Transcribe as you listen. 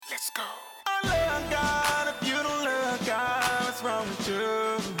Let's go. I love God. If you don't love God, what's wrong with you?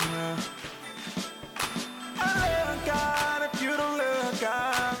 I love God. If you don't love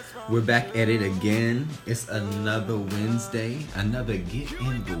God, what's wrong? We're back at it again. It's another Wednesday, another Get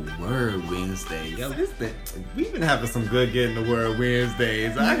in the Word Wednesday. Yo, we've been having some good Get in the Word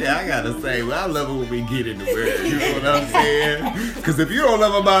Wednesdays. I gotta say, I love it when we get in the Word. You know what I'm saying? Because if you don't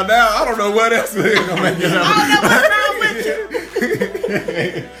love it by now, I don't know what else we're gonna make it up. I don't know what's wrong with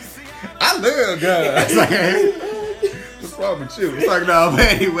you. I love God. It's like, what's wrong with you? It's like, no, but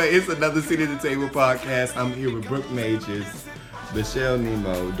anyway, it's another Seat at the Table podcast. I'm here with Brooke Majors, Michelle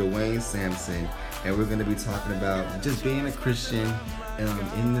Nemo, Dwayne Sampson, and we're going to be talking about just being a Christian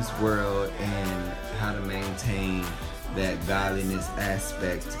in this world and how to maintain that godliness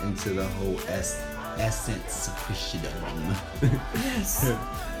aspect into the whole essence of Christendom. Yes.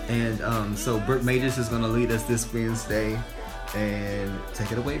 And so Brooke Majors is going to lead us this Wednesday. And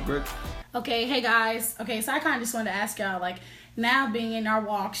take it away, Brooke. Okay, hey guys. Okay, so I kind of just wanted to ask y'all, like, now being in our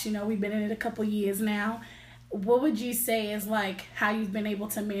walks, you know, we've been in it a couple years now. What would you say is, like, how you've been able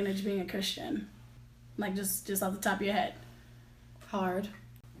to manage being a Christian? Like, just off the top of your head. Hard.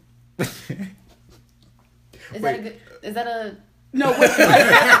 Is that a... No, wait.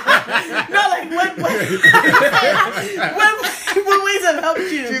 No, like, what ways have helped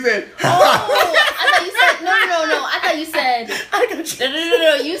you? She said, oh, I thought you said, no. I thought you said, I got you.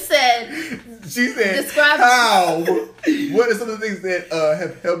 no, you said, she said, describe how? What are some of the things that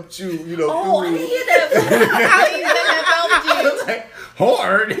have helped you, you know, oh, through? I didn't hear that. How you that have helped you? Like,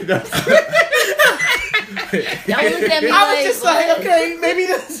 hard. Y'all looked at me I was just like, what? okay, maybe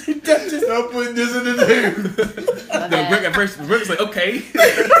that's just... I'm putting this in the name. Okay. Brooke at first was like, okay.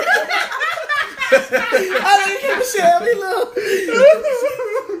 I didn't give a shit. I mean, look.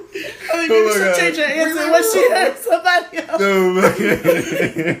 I mean, maybe she'll change her answer when she heard somebody else.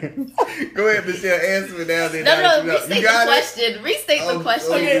 Go ahead, Michelle. Answer me now. No, restate the question. Restate the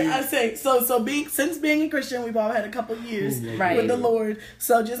question. Okay, I say so. Since being a Christian, we've all had a couple years Right. with the Lord.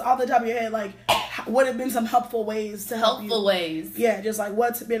 So just off the top of your head, like, what have been some helpful ways to help Helpful you? ways. Yeah, just like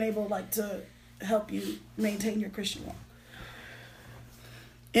what's been able like to help you maintain your Christian walk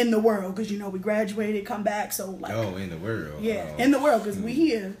in the world, because you know we graduated, come back, so like in the world. yeah, in the world, because we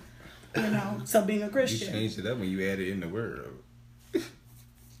here, you know. So being a You Christian, changed it up when you added in the world.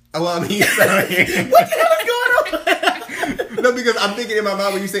 Oh, well, I mean, sorry. what the hell is going on? No, because I'm thinking in my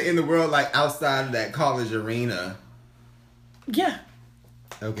mind when you say in the world, like outside of that college arena. Yeah.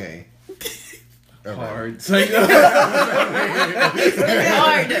 Okay. Hard. Hard. Is it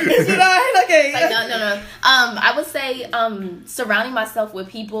alright? Okay. Like, no. I would say surrounding myself with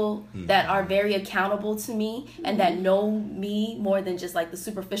people that are very accountable to me and that know me more than just like the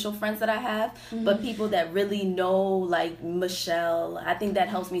superficial friends that I have, but people that really know, like Michelle. I think that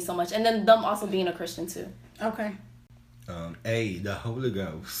helps me so much. And then them also being a Christian too. Okay. The Holy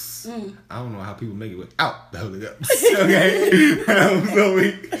Ghost. I don't know how people make it without the Holy Ghost. Okay.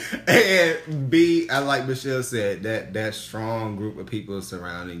 And B, I like Michelle said, that strong group of people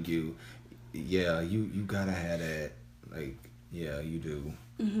surrounding you. Yeah, you gotta have that. Like, yeah, you do.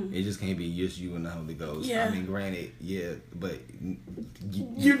 It just can't be just you and the Holy Ghost. Yeah. I mean, granted, yeah, but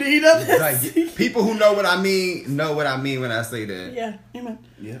You need others. like people who know what I mean when I say that. Yeah. Amen.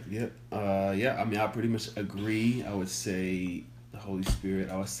 Yep. Yeah, I mean, I pretty much agree. I would say the Holy Spirit.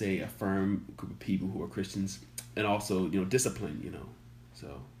 I would say a firm group of people who are Christians. And also, you know, discipline, you know.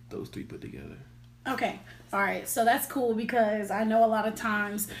 So, those three put together. Okay. All right. So that's cool, because I know a lot of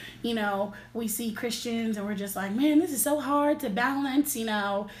times, you know, we see Christians and we're just like, man, this is so hard to balance, you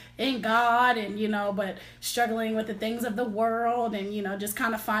know, in God and, you know, but struggling with the things of the world and, you know, just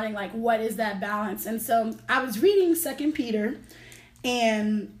kind of finding like, what is that balance? And so I was reading 2 Peter,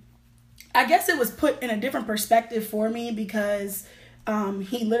 and I guess it was put in a different perspective for me, because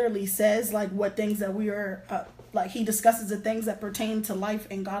he literally says like what things that we are like he discusses the things that pertain to life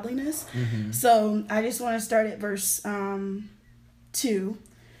and godliness. So I just want to start at verse 2.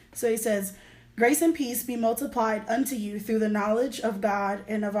 So he says, grace and peace be multiplied unto you through the knowledge of God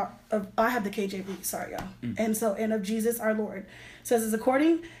and of I have the KJV, sorry y'all. And of Jesus our Lord. It says, as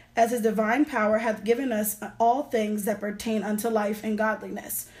according as his divine power hath given us all things that pertain unto life and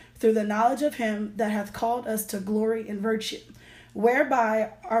godliness, through the knowledge of him that hath called us to glory and virtue,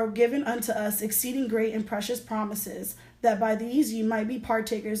 whereby are given unto us exceeding great and precious promises, that by these ye might be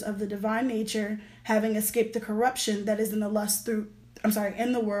partakers of the divine nature, having escaped the corruption that is in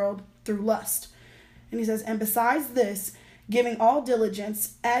the world through lust. And he says, and besides this, giving all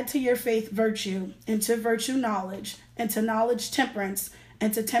diligence, add to your faith virtue, and to virtue knowledge, and to knowledge temperance,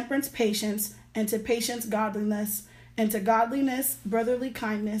 and to temperance patience, and to patience godliness, and to godliness, brotherly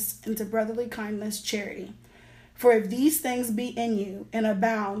kindness, and to brotherly kindness, charity. For if these things be in you and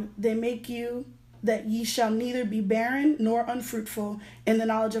abound, they make you that ye shall neither be barren nor unfruitful in the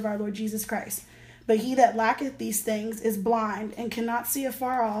knowledge of our Lord Jesus Christ. But he that lacketh these things is blind, and cannot see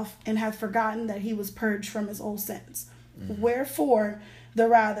afar off, and hath forgotten that he was purged from his old sins. Wherefore, the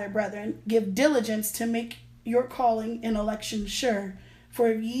rather, brethren, give diligence to make your calling and election sure. For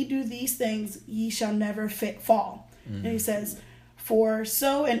if ye do these things, ye shall never fall. And he says, for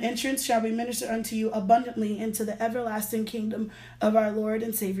so an entrance shall be ministered unto you abundantly into the everlasting kingdom of our Lord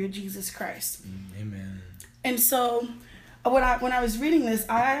and Savior Jesus Christ. Amen. And so when I was reading this,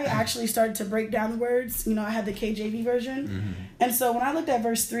 I actually started to break down the words. You know, I had the KJV version. And so when I looked at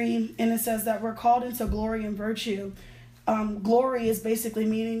verse 3, and it says that we're called into glory and virtue, glory is basically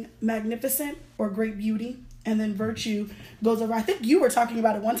meaning magnificent or great beauty. And then virtue goes over. I think you were talking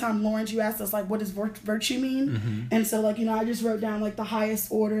about it one time, Lawrence. You asked us, like, what does virtue mean? And so, like, you know, I just wrote down, like, the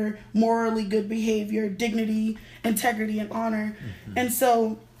highest order, morally good behavior, dignity, integrity, and honor. And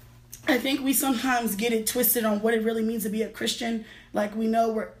so I think we sometimes get it twisted on what it really means to be a Christian. Like, we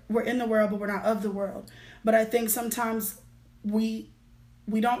know we're in the world, but we're not of the world. But I think sometimes we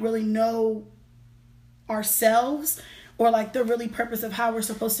don't really know ourselves, or like the really purpose of how we're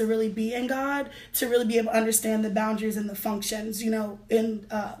supposed to really be in God, to really be able to understand the boundaries and the functions, you know, in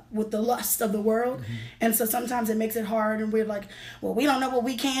with the lust of the world. And so sometimes it makes it hard, and we're like, well, we don't know what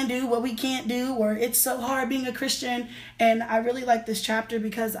we can do, what we can't do, or it's so hard being a Christian. And I really like this chapter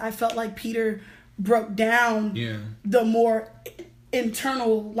because I felt like Peter broke down the more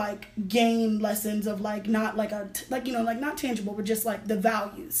internal, like, gain lessons of, like, not like you know, like, not tangible, but just like the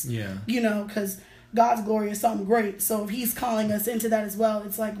values, you know, because God's glory is something great. So if he's calling us into that as well,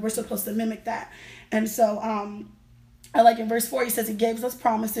 it's like we're supposed to mimic that. And so I like in verse 4, he says he gave us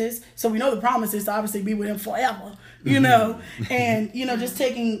promises. So we know the promise is to obviously be with him forever, you know, and, you know, just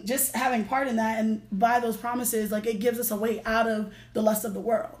having part in that, and by those promises, like, it gives us a way out of the lust of the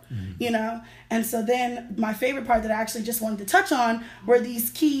world, you know. And so then my favorite part that I actually just wanted to touch on were these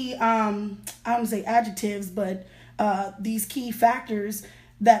key, I don't say adjectives, but these key factors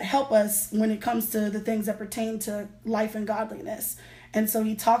that help us when it comes to the things that pertain to life and godliness. And so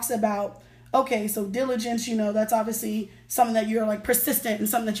he talks about, okay, so diligence, you know, that's obviously something that you're, like, persistent and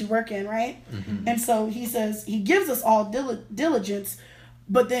something that you work in, right? And so he says he gives us all diligence,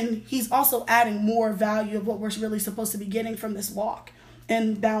 but then he's also adding more value of what we're really supposed to be getting from this walk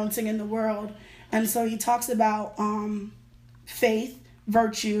and balancing in the world. And so he talks about faith,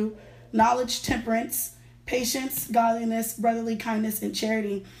 virtue, knowledge, temperance, patience, godliness, brotherly kindness, and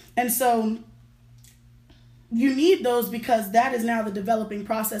charity. And so you need those because that is now the developing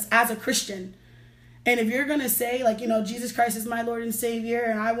process as a Christian. And if you're going to say, like, you know, Jesus Christ is my Lord and Savior,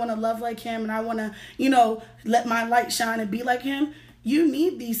 and I want to love like him, and I want to, you know, let my light shine and be like him, you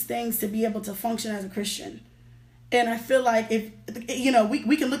need these things to be able to function as a Christian. And I feel like if, you know,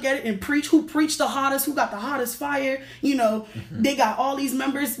 we can look at it and preach who preached the hottest, who got the hottest fire, you know, they got all these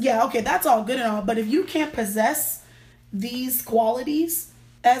members. Yeah, okay, that's all good and all. But if you can't possess these qualities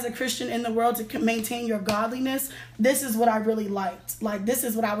as a Christian in the world to maintain your godliness, this is what I really liked. Like, this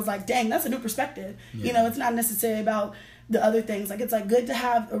is what I was like, dang, that's a new perspective. You know, it's not necessarily about the other things. Like, it's like good to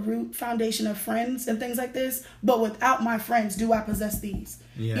have a root foundation of friends and things like this, but without my friends, do I possess these?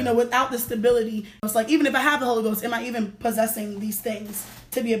 You know, without the stability, it's like, even if I have the Holy Ghost, am I even possessing these things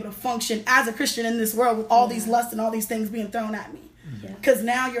to be able to function as a Christian in this world with all these lusts and all these things being thrown at me? Because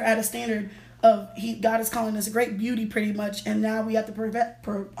now you're at a standard of God is calling us great beauty pretty much, and now we have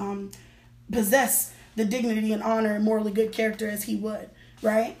to possess the dignity and honor and morally good character as he would.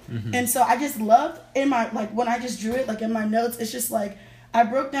 Right? And so I just loved in my, like, when I just drew it, like, in my notes, it's just like I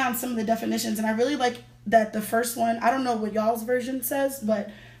broke down some of the definitions, and I really like that the first one, I don't know what y'all's version says, but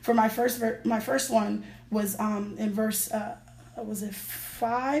for my first one was in verse was it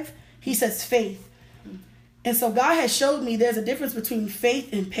 5? He says faith. And so God has showed me there's a difference between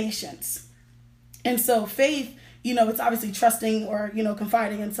faith and patience. And so faith, you know, it's obviously trusting or, you know,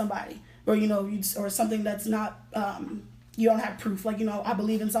 confiding in somebody, or, you know, or something that's not you don't have proof. Like, you know, I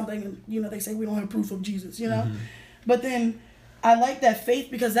believe in something, and, you know, they say we don't have proof of Jesus, you know. But then I like that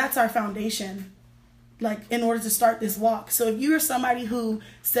faith because that's our foundation, like, in order to start this walk. So if you're somebody who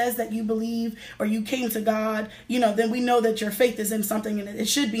says that you believe or you came to God, you know, then we know that your faith is in something, and it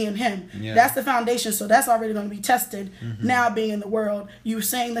should be in him. That's the foundation. So that's already going to be tested. Now, being in the world, you're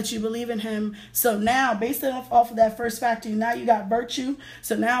saying that you believe in him. So now, based off of that first factor, now you got virtue.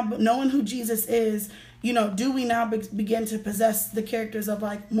 So now, knowing who Jesus is, you know, do we now begin to possess the characters of,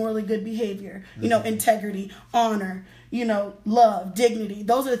 like, morally good behavior, you know, integrity, honor, love, dignity.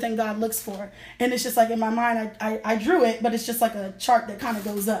 Those are the things God looks for. And it's just like in my mind, I drew it, but it's just like a chart that kind of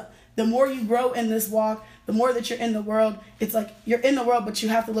goes up. The more you grow in this walk, the more that you're in the world, it's like you're in the world, but you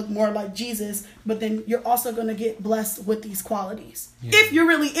have to look more like Jesus. But then you're also going to get blessed with these qualities. Yeah. If you're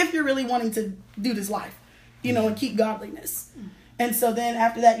really wanting to do this life, and keep godliness. And so then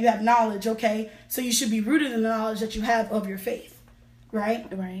after that, you have knowledge. Okay, so you should be rooted in the knowledge that you have of your faith. Right.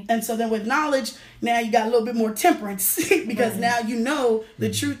 And so then with knowledge, now you got a little bit more temperance because now you know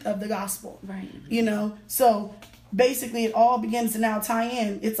the truth of the gospel. Right. So basically it all begins to now tie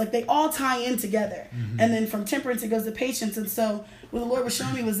in. It's like they all tie in together. And then from temperance, it goes to patience. And so what the Lord was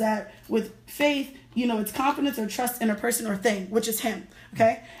showing me was that with faith, it's confidence or trust in a person or thing, which is him.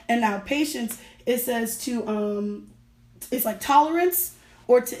 Okay. And now patience, it says to, it's like tolerance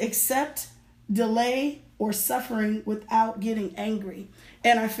or to accept, delay, or suffering without getting angry.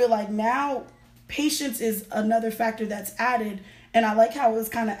 And I feel like now patience is another factor that's added. And I like how it was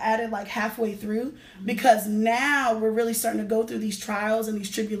kind of added like halfway through, because now we're really starting to go through these trials and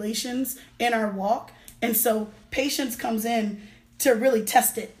these tribulations in our walk. And so patience comes in to really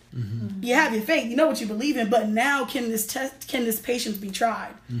test it. You have your faith, you know what you believe in, but now can this patience be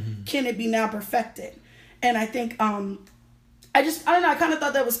tried? Can it be now perfected? And I think, I don't know, I kind of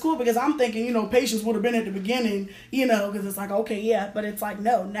thought that was cool because I'm thinking, patience would have been at the beginning, because it's like, okay, yeah, but it's like,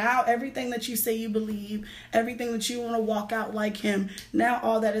 no, now everything that you say you believe, everything that you want to walk out like him, now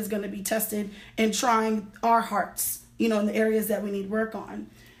all that is going to be tested and trying our hearts, in the areas that we need work on.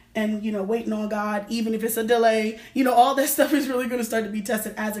 And, waiting on God, even if it's a delay, all that stuff is really going to start to be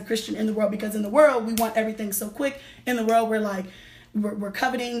tested as a Christian in the world, because in the world, we want everything so quick. In the world, we're like, we're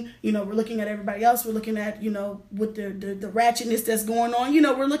coveting, we're looking at everybody else. We're looking at, with the ratchetness that's going on,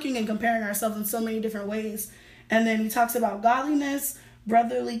 we're looking and comparing ourselves in so many different ways. And then he talks about godliness,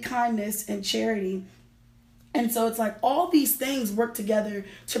 brotherly kindness, and charity. And so it's like all these things work together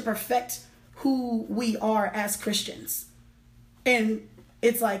to perfect who we are as Christians. And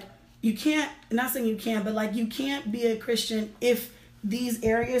it's like, you can't, not saying you can't, but like you can't be a Christian if these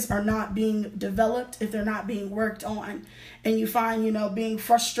areas are not being developed, if they're not being worked on. And you find, being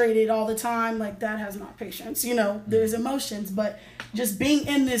frustrated all the time, like that has not patience. There's emotions, but just being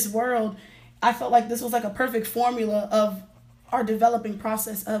in this world, I felt like this was like a perfect formula of our developing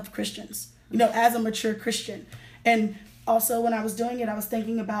process of Christians, as a mature Christian. And also when I was doing it, I was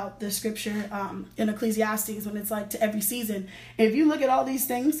thinking about the scripture in Ecclesiastes when it's like to every season. And if you look at all these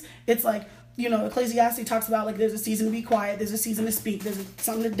things, it's like, Ecclesiastes talks about like there's a season to be quiet, there's a season to speak, there's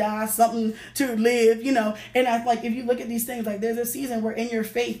something to die, something to live, and I like if you look at these things, like there's a season where in your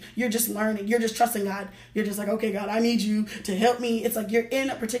faith you're just learning, you're just trusting God, you're just like, okay, God, I need you to help me. It's like you're in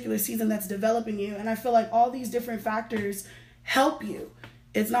a particular season that's developing you, and I feel like all these different factors help you.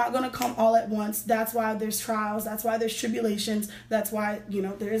 It's not going to come all at once. That's why there's trials, that's why there's tribulations, that's why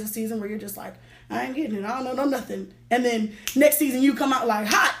there is a season where you're just like, I ain't getting it, I don't know nothing. And then next season you come out like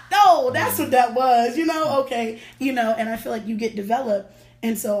hot. No, that's what that was, okay. And I feel like you get developed.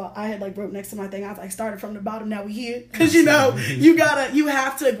 And so I had like wrote next to my thing, I was like, started from the bottom, now we here. Because you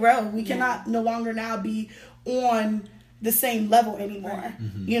have to grow. We cannot no longer now be on the same level anymore.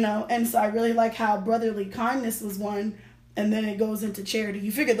 And so I really like how brotherly kindness was one. And then it goes into charity.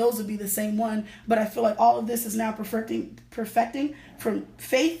 You figure those would be the same one. But I feel like all of this is now perfecting from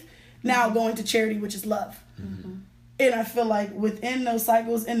faith, now going to charity, which is love. And I feel like within those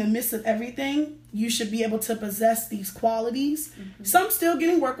cycles, in the midst of everything, you should be able to possess these qualities. Some still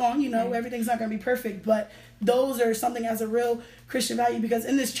getting work on, everything's not going to be perfect. But those are something as a real Christian value. Because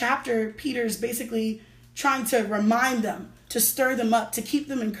in this chapter, Peter's basically trying to remind them, to stir them up, to keep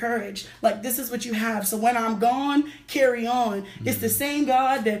them encouraged. Like, this is what you have. So when I'm gone, carry on. It's the same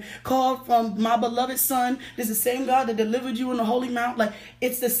God that called from my beloved son. It's the same God that delivered you on the holy mount. Like,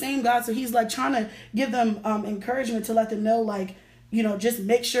 it's the same God. So he's like trying to give them encouragement to let them know, like, just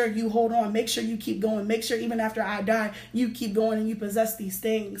make sure you hold on. Make sure you keep going. Make sure even after I die, you keep going and you possess these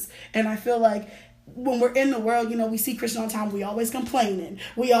things. And I feel like when we're in the world, we see Christian all the time. We always complaining.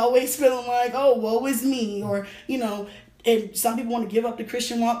 We always feeling like, oh, woe is me. Or, and some people want to give up the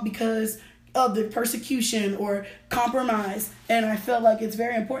Christian walk because of the persecution or compromise. And I feel like it's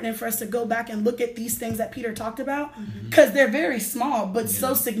very important for us to go back and look at these things that Peter talked about, because they're very small, but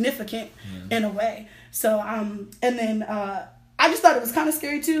so significant in a way. So, and then I just thought it was kind of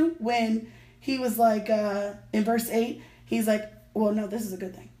scary too, when he was like, in verse 8, he's like, well, no, this is a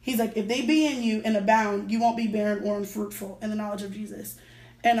good thing. He's like, if they be in you and abound, you won't be barren or unfruitful in the knowledge of Jesus.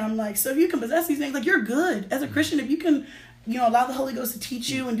 And I'm like, so if you can possess these things, like, you're good as a Christian. If you can allow the Holy Ghost to teach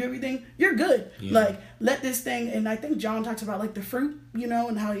you and do everything, you're good. Yeah. Like, let this thing, and I think John talks about, like, the fruit,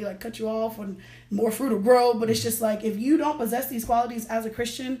 and how he, like, cut you off and more fruit will grow. But it's just like, if you don't possess these qualities as a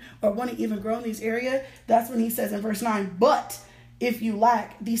Christian or want to even grow in these areas, that's when he says in verse 9, but if you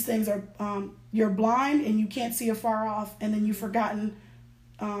lack these things, are you're blind and you can't see afar off, and then you've forgotten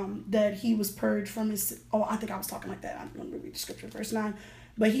that he was purged from his... Oh, I think I was talking like that. I'm going to read the scripture, verse 9.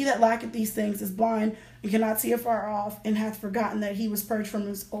 But he that lacketh these things is blind and cannot see afar off, and hath forgotten that he was purged from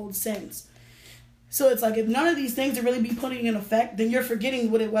his old sins. So it's like, if none of these things are really be putting in effect, then you're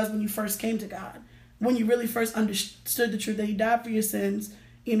forgetting what it was when you first came to God. When you really first understood the truth that he died for your sins,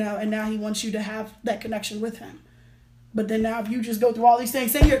 and now he wants you to have that connection with him. But then now if you just go through all these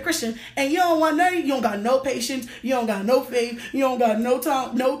things, say you're a Christian, and you don't want none, you don't got no patience, you don't got no faith, you don't got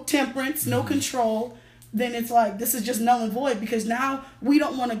no temperance, no control, then it's like, this is just null and void, because now we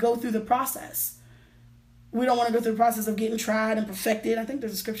don't want to go through the process. We don't want to go through the process of getting tried and perfected. I think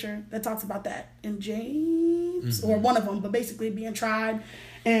there's a scripture that talks about that in James, or one of them, but basically being tried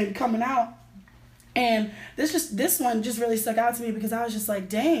and coming out. And this one just really stuck out to me, because I was just like,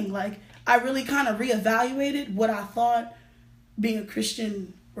 dang, like, I really kind of reevaluated what I thought being a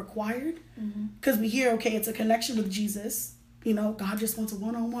Christian required. Because we hear, okay, it's a connection with Jesus. God just wants a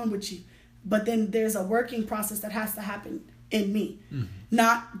one-on-one with you. But then there's a working process that has to happen in me.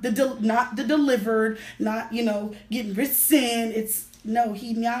 Not the delivered, not, getting rid of sin. It's, no,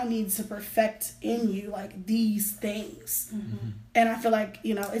 he now needs to perfect in you, like, these things. And I feel like,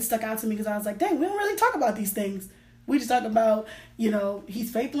 it stuck out to me, because I was like, dang, we don't really talk about these things. We just talk about,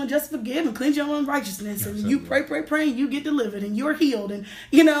 he's faithful and just forgive and cleanse your unrighteousness. And you pray, and you get delivered and you're healed. And,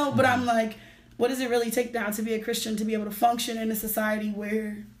 but I'm like, what does it really take now to be a Christian, to be able to function in a society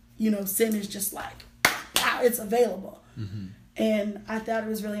where, sin is just like, wow, it's available. And I thought it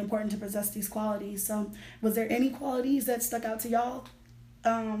was really important to possess these qualities. So was there any qualities that stuck out to y'all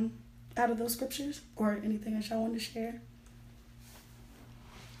out of those scriptures, or anything that y'all wanted to share?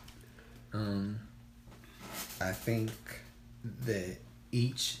 I think that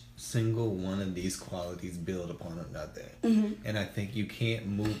each single one of these qualities build upon another. And I think you can't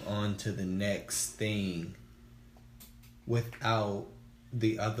move on to the next thing without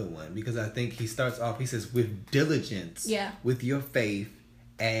the other one. Because I think he starts off, he says, with diligence, with your faith,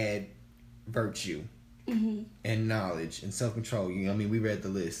 add virtue and knowledge and self-control. We read the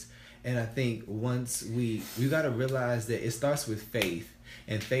list. And I think once we got to realize that it starts with faith.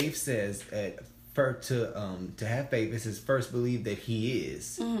 And faith says to have faith, it says first believe that he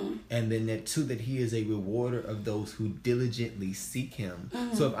is, and then that he is a rewarder of those who diligently seek him.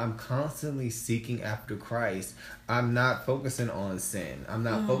 So if I'm constantly seeking after Christ, I'm not focusing on sin. I'm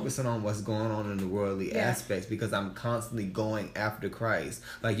not focusing on what's going on in the worldly aspects, because I'm constantly going after Christ.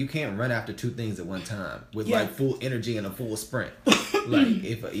 Like, you can't run after two things at one time with like full energy and a full sprint. Like,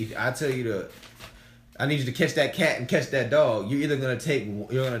 if I tell you I need you to catch that cat and catch that dog, you're either going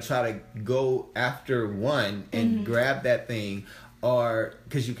to try to go after one and grab that thing, or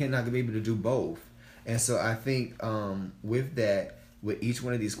because you cannot be able to do both. And so I think with each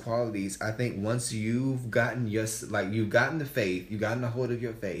one of these qualities, I think once you've gotten you've gotten the faith, you've gotten a hold of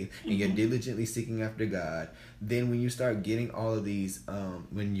your faith, and you're diligently seeking after God, then when you start getting all of these,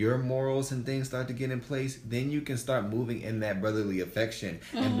 when your morals and things start to get in place, then you can start moving in that brotherly affection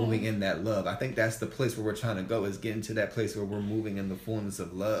and moving in that love. I think that's the place where we're trying to go, is getting to that place where we're moving in the fullness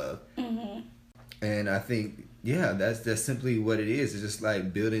of love. And I think, that's simply what it is. It's just like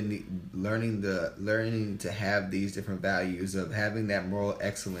learning to have these different values of having that moral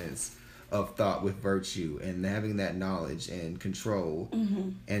excellence of thought with virtue, and having that knowledge and control.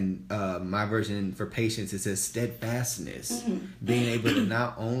 And my version for patience, it says steadfastness. Being able to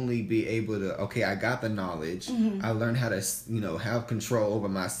not only be able to, okay, I got the knowledge, I learned how to have control over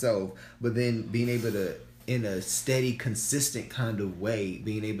myself, but then being able to, in a steady, consistent kind of way,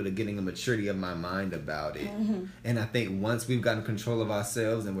 being able to getting a maturity of my mind about it. And I think once we've gotten control of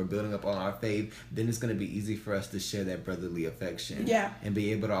ourselves and we're building up on our faith, then it's going to be easy for us to share that brotherly affection. And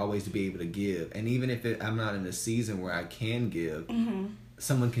be able to always be able to give. And even if I'm not in a season where I can give,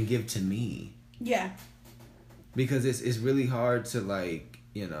 someone can give to me. Because it's really hard to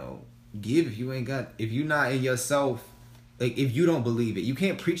give if you're not in yourself. Like, if you don't believe it, you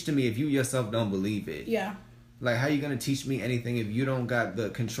can't preach to me if you yourself don't believe it. Like, how are you going to teach me anything if you don't got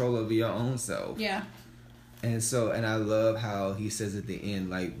the control over your own self? And I love how he says at the end,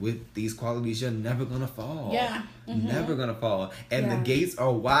 like, with these qualities, you're never going to fall. Never going to fall. And the gates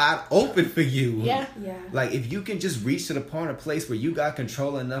are wide open for you. Like, if you can just reach to the point or place where you got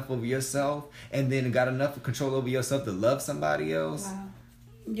control enough over yourself, and then got enough control over yourself to love somebody else.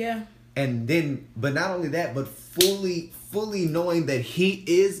 and then, but not only that, but fully knowing that He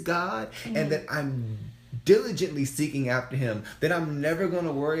is God, and that I'm diligently seeking after Him, then I'm never going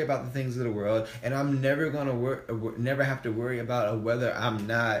to worry about the things of the world, and I'm never going to never have to worry about whether I'm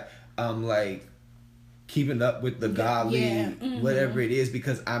not like keeping up with the godly whatever it is,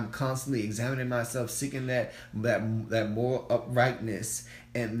 because I'm constantly examining myself, seeking that moral uprightness.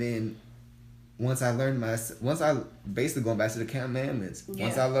 And then once I basically going back to the commandments,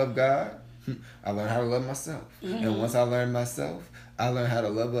 once I love God, I learn how to love myself. And once I learn myself, I learn how to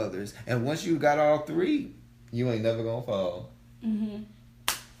love others. And once you got all three, you ain't never gonna fall.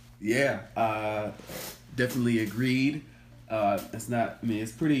 Yeah, definitely agreed. It's not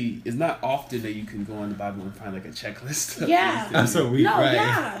often that you can go in the Bible and find like a checklist. Yeah. That's so weird, right?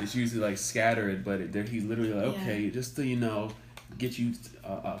 Yeah. It's usually like scattered, but he's literally like, okay, just to, get you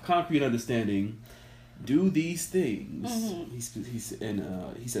a concrete understanding, do these things.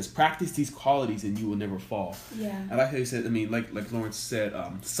 He says, practice these qualities and you will never fall. Yeah. I like how he said, like Lawrence said,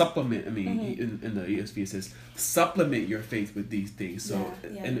 supplement. In the ESV it says, supplement your faith with these things. So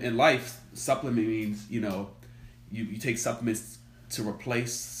in life, supplement means, you take supplements to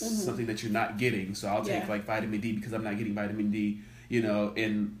replace something that you're not getting. So I'll take like vitamin D because I'm not getting vitamin D,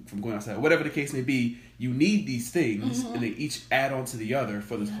 and from going outside, whatever the case may be, you need these things and they each add on to the other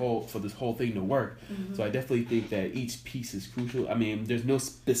for this whole thing to work. So I definitely think that each piece is crucial. I mean, there's no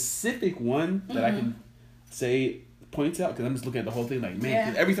specific one that I can say points out, because I'm just looking at the whole thing like,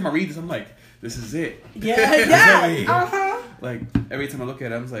 man, every time I read this, I'm like, this is it. Like every time I look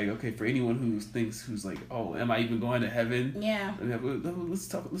at it, I'm like, okay, for anyone who's like, oh, am I even going to heaven? Yeah. Let's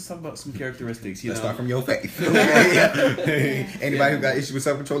talk about some characteristics. Let's start from your faith. Anybody who got issues with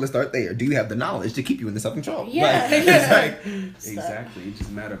self-control, let's start there. Do you have the knowledge to keep you in the self-control? Yeah. Exactly. It's just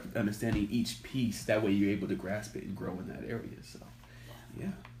a matter of understanding each piece. That way you're able to grasp it and grow in that area. So,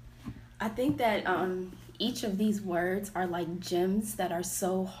 yeah. I think that each of these words are like gems that are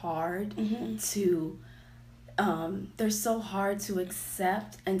so hard to they're so hard to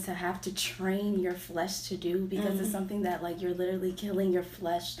accept and to have to train your flesh to do, because it's something that like you're literally killing your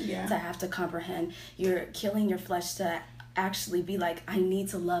flesh to have to comprehend. You're killing your flesh to actually be like, I need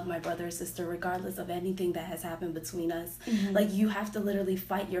to love my brother or sister regardless of anything that has happened between us. Like you have to literally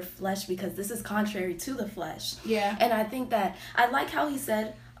fight your flesh, because this is contrary to the flesh. And I think that I like how he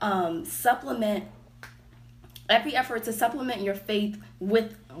said supplement every effort to supplement your faith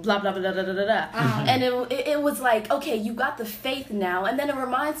with blah blah blah blah blah blah. And it was like, okay, you got the faith now, and then it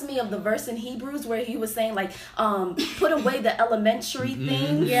reminds me of the verse in Hebrews where he was saying like, put away the elementary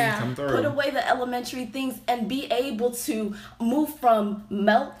things, put away the elementary things, and be able to move from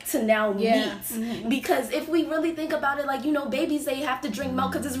milk to now meat. Because if we really think about it, like, babies, they have to drink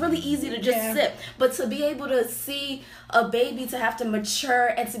milk because it's really easy to just sip, but to be able to see a baby to have to mature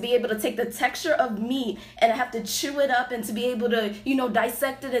and to be able to take the texture of meat and have to chew it up and to be able to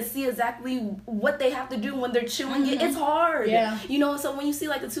dissect it and see exactly what they have to do when they're chewing it, it's hard. So when you see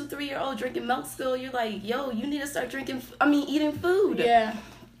like a 2-3-year-old drinking milk still, you're like, yo, you need to start eating food.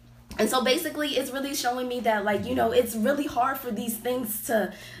 And so basically it's really showing me that like, it's really hard for these things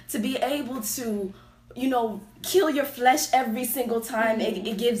to be able to kill your flesh every single time.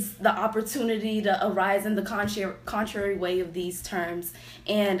 It gives the opportunity to arise in the contrary way of these terms.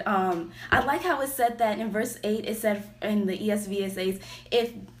 And I like how it said that in verse 8, it said in the ESV, it says,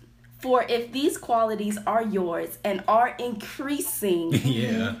 if these qualities are yours and are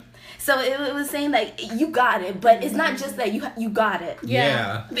increasing. So it was saying like, you got it, but it's not just that you got it. You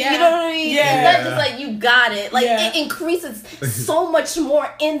know what I mean? It's not just like you got it. Like it increases so much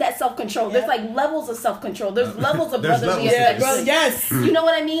more in that self-control. There's like levels of self-control. There's levels of brotherly affection. You know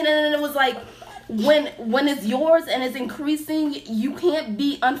what I mean? And then it was like, when it's yours and it's increasing, you can't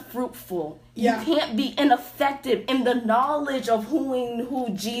be unfruitful. You can't be ineffective in the knowledge of who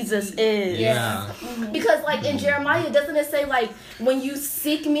Jesus is. Because like in Jeremiah, doesn't it say like, when you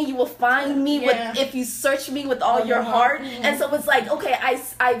seek me, you will find me if you search me with all your heart. And so it's like, okay,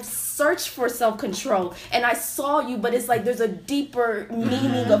 I've searched for self-control and I saw you, but it's like there's a deeper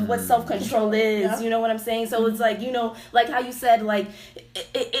meaning of what self-control is. You know what I'm saying? So it's like, like how you said, like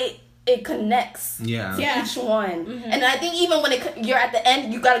it connects to each one. And I think even when you're at the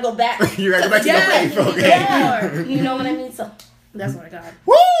end, you gotta go back. You gotta go back to your faith, okay? You know what I mean? So that's what I got.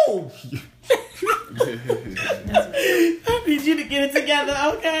 Woo! I need you to get it together,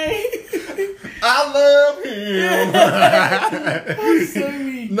 okay? I love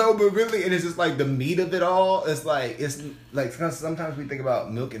him. No, but really, and it's just like the meat of it all. It's like sometimes we think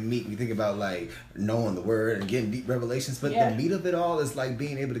about milk and meat. We think about like knowing the word and getting deep revelations. But the meat of it all is like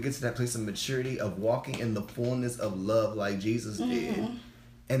being able to get to that place of maturity of walking in the fullness of love like Jesus did.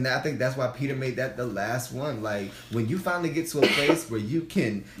 And I think that's why Peter made that the last one. Like, when you finally get to a place where you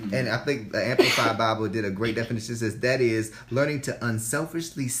can, and I think the Amplified Bible did a great definition, says that is learning to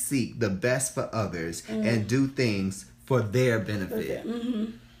unselfishly seek the best for others and do things for their benefit.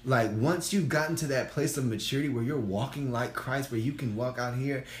 Like, once you've gotten to that place of maturity where you're walking like Christ, where you can walk out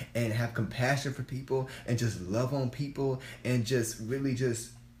here and have compassion for people and just love on people and just really just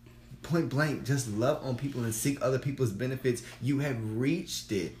point blank, just love on people and seek other people's benefits, you have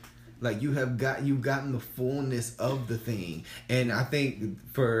reached it. Like, you've gotten the fullness of the thing. And I think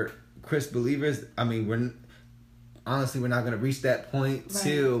for Christ believers, I mean, we're not going to reach that point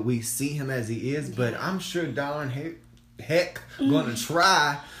till we see him as he is. But I'm sure darn heck going to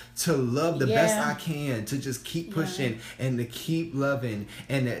try to love the best I can, to just keep pushing and to keep loving.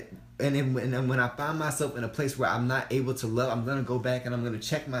 And then when I find myself in a place where I'm not able to love, I'm going to go back and I'm going to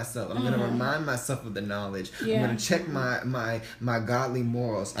check myself. I'm going to remind myself of the knowledge. I'm going to check my godly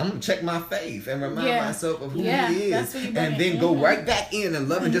morals. I'm going to check my faith and remind myself of who he is. And then go right back in and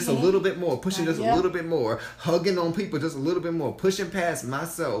loving just a little bit more, pushing just a little bit more, hugging on people just a little bit more, pushing past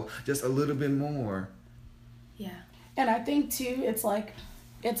myself just a little bit more. Yeah. And I think too, it's like,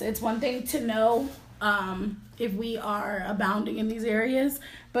 it's one thing to know if we are abounding in these areas,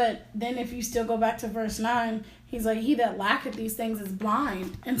 but then if you still go back to verse 9, he's like, he that lacketh these things is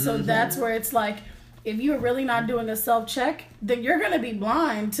blind. And so that's where it's like, if you're really not doing a self-check, then you're going to be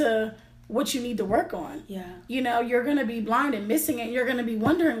blind to what you need to work on. Yeah. You know, you're going to be blind and missing it. You're going to be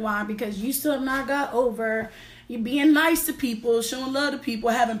wondering why, because you still have not got over you being nice to people, showing love to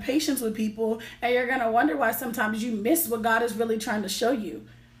people, having patience with people, and you're going to wonder why sometimes you miss what God is really trying to show you.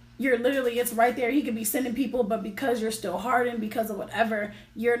 You're literally, it's right there. He could be sending people, but because you're still hardened, because of whatever,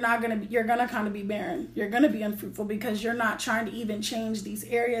 you're going to kind of be barren. You're going to be unfruitful because you're not trying to even change these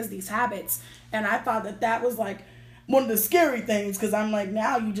areas, these habits. And I thought that was like one of the scary things, because I'm like,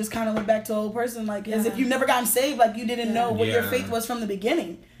 now you just kind of went back to an old person, like as if you've never gotten saved, like you didn't know what your faith was from the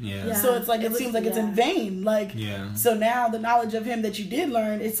beginning. Yeah. So it's like, it seems like it's in vain. Like, so now the knowledge of him that you did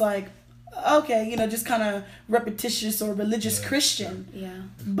learn, it's like, okay, you know, just kind of repetitious or religious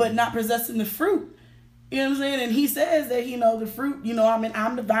Christian, but not possessing the fruit. You know what I'm saying? And he says that, you know, the fruit, you know,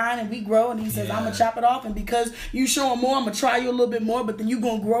 I'm the vine and we grow, and he says, I'm going to chop it off, and because you showing more, I'm going to try you a little bit more, but then you're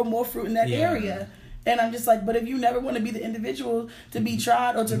going to grow more fruit in that area. And I'm just like, but if you never want to be the individual to be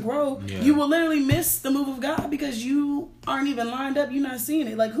tried or to grow, you will literally miss the move of God because you aren't even lined up. You're not seeing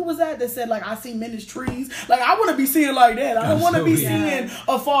it. Like, who was that said, like, I see men as trees? Like, I want to be seeing like that. I don't want to be seeing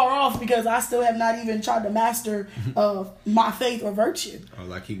afar off because I still have not even tried to master my faith or virtue. Or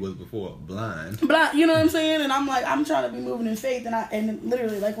like he was before, blind. Blind, you know what I'm saying? And I'm like, I'm trying to be moving in faith. And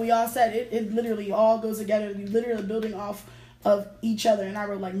literally, like we all said, it literally all goes together. You literally building off of each other. And I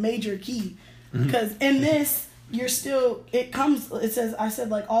wrote, like, major key. Because in this, you're still, it says, I said,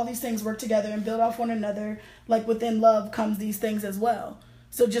 like, all these things work together and build off one another. Like, within love comes these things as well.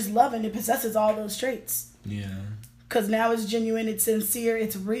 So just loving, it possesses all those traits. Yeah. Because now it's genuine, it's sincere,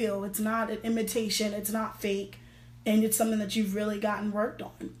 it's real. It's not an imitation, it's not fake. And it's something that you've really gotten worked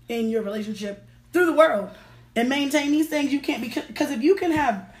on in your relationship through the world. And maintain these things, you can't, because if you can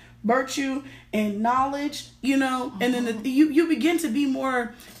have virtue and knowledge, you know, and then you begin to be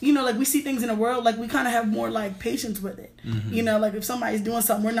more, you know, like we see things in the world, like we kind of have more like patience with it, you know, like if somebody's doing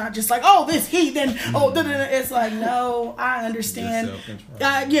something, we're not just like, oh, this heathen, it's like, no, I understand,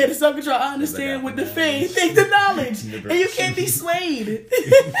 the self-control, I understand with the faith, the knowledge, and you can't be swayed. You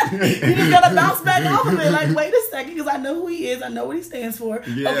just gotta bounce back off of it, like, wait a second, because I know who he is, I know what he stands for,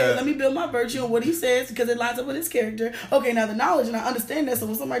 okay, let me build my virtue on what he says, because it lines up with his character, okay, now the knowledge, and I understand that, so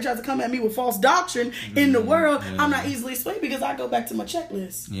when somebody tries to come at me with false doctrine in the world, I'm not easily swayed because I go back to my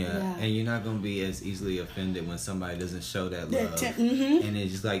checklist. Yeah. And you're not going to be as easily offended when somebody doesn't show that love. And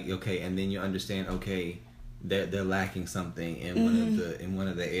it's just like, okay, and then you understand, okay, they're lacking something in one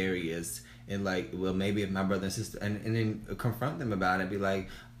of the areas. And like, well, maybe if my brother and sister, and then confront them about it, be like,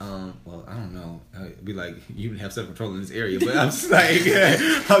 well, I don't know. I'd be like, you have self-control in this area, but I'm just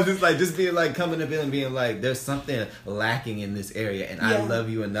like, just being like, coming up in and being like, there's something lacking in this area, and I love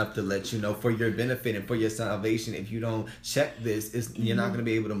you enough to let you know for your benefit and for your salvation. If you don't check this, you're not going to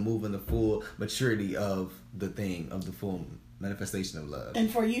be able to move in the full maturity of the full manifestation of love.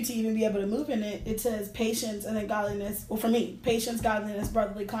 And for you to even be able to move in it, it says patience and then godliness. Well, for me, patience, godliness,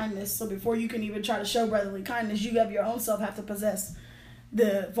 brotherly kindness. So before you can even try to show brotherly kindness, you have your own self have to possess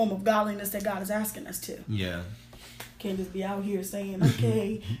the form of godliness that God is asking us to. Yeah. Can't just be out here saying,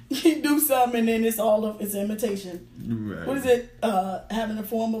 okay, you do something and then it's imitation. Right. What is it? Having a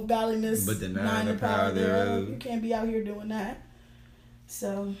form of godliness, but denying the power thereof. You can't be out here doing that.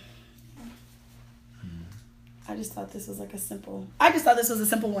 So I just thought this was like a simple. I just thought this was a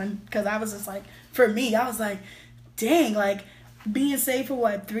simple one because I was just like, for me, I was like, dang, like being saved for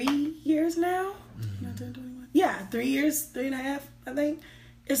what 3 years now? Yeah, 3 years, 3.5, I think.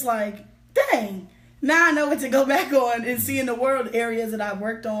 It's like, dang. Now I know what to go back on and see in the world areas that I've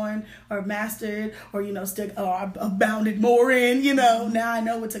worked on or mastered or, still I've abounded more in, Now I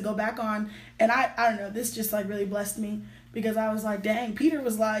know what to go back on. And I don't know, this just like really blessed me because I was like, dang, Peter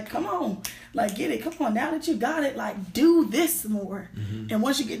was like, come on, like get it. Come on, now that you got it, like do this more. Mm-hmm. And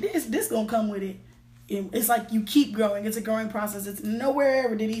once you get this gonna come with it. It's like you keep growing. It's a growing process. It's nowhere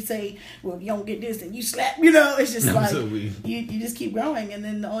ever did he say, well, if you don't get this, then you slap. It's just like you just keep growing. And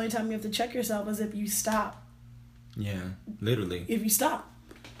then the only time you have to check yourself is if you stop. Yeah, literally. If you stop.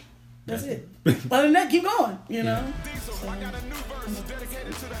 That's it. Other than that, keep going, know?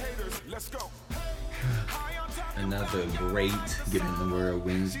 Another great Get in the Word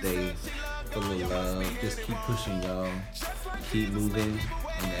Wednesday. Full of love. Just keep pushing, y'all. Keep moving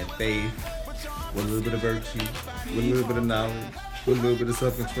in that faith. With a little bit of virtue, with a little bit of knowledge, with a little bit of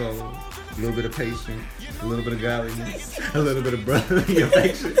self-control, a little bit of patience, a little bit of godliness, a little bit of brotherly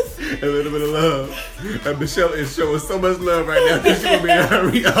affection, a little bit of love. And Michelle is showing so much love right now because she's going to be in a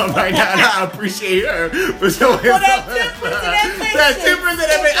hurry up right now. And I appreciate her for showing so much love. That 10%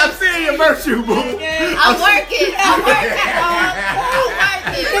 of it, I'm seeing your virtue, boo. I'm working.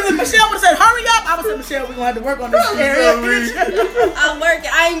 If Michelle would have said, hurry up, I would have said, Michelle, we're going to have to work on this area. I'm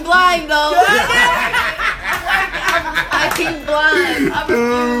working. I ain't blind, though. I ain't blind.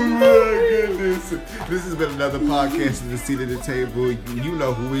 Oh, my goodness. This has been another podcast of The Seat at the Table. You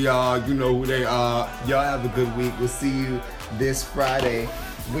know who we are. You know who they are. Y'all have a good week. We'll see you this Friday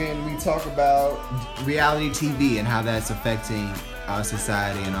when we talk about reality TV and how that's affecting our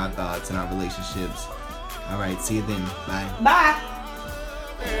society and our thoughts and our relationships. All right. See you then. Bye. Bye.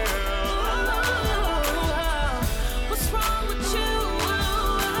 Yeah.